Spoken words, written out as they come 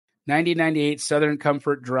9098 Southern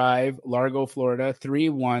Comfort Drive, Largo, Florida,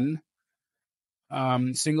 3-1.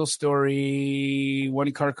 Single story, one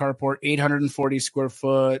car carport, 840 square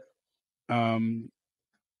foot.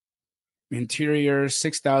 Interior,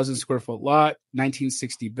 6,000 square foot lot,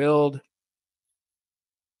 1960 build.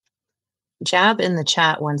 Jab in the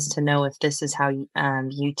chat wants to know if this is how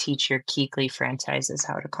you teach your KeyGlee franchises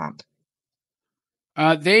how to comp.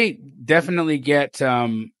 They definitely get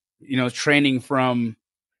training from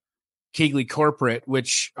KeyGlee corporate,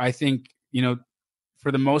 which I think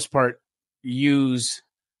for the most part use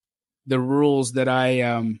the rules that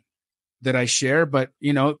I share, but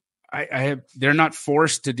they're not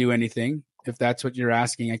forced to do anything. If that's what you're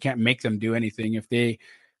asking, I can't make them do anything. If they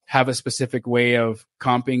have a specific way of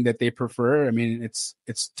comping that they prefer, I mean, it's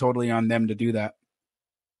totally on them to do that.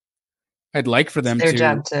 I'd like for them their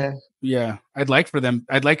job to. Yeah, I'd like for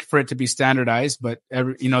it to be standardized, but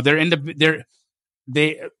every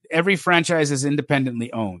franchise is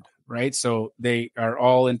independently owned, right? So they are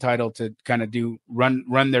all entitled to kind of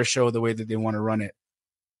run their show the way that they want to run it.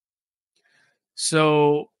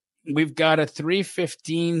 So we've got a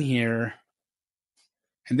 315 here,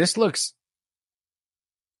 and this looks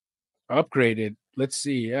upgraded. Let's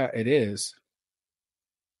see. Yeah, it is.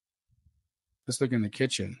 Let's look in the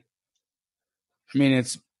kitchen. I mean,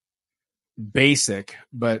 it's basic,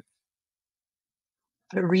 but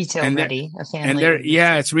retail ready.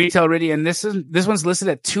 It's retail ready, and this one's listed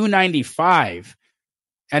at $295,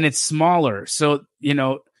 and it's smaller. So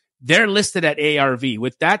they're listed at ARV.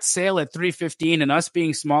 With that sale at $315 and us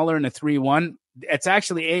being smaller in a 3-1, it's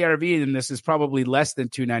actually ARV, and this is probably less than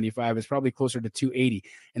 $295. It's probably closer to $280,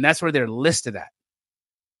 and that's where they're listed at,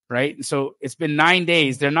 right? So it's been 9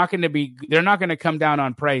 days. They're not going to come down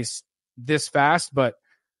on price this fast, but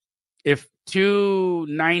if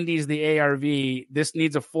 290 is the ARV, this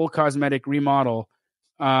needs a full cosmetic remodel.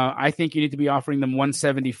 I think you need to be offering them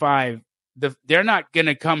 175. They're not going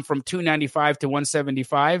to come from 295 to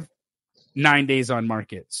 175 9 days on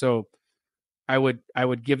market. So I would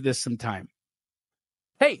give this some time.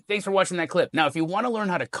 Hey, thanks for watching that clip. Now, if you want to learn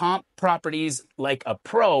how to comp properties like a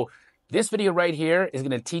pro, this video right here is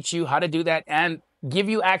going to teach you how to do that and give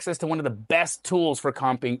you access to one of the best tools for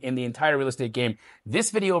comping in the entire real estate game.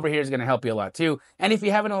 This video over here is going to help you a lot too. And if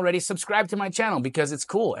you haven't already, subscribe to my channel because it's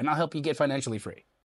cool and I'll help you get financially free.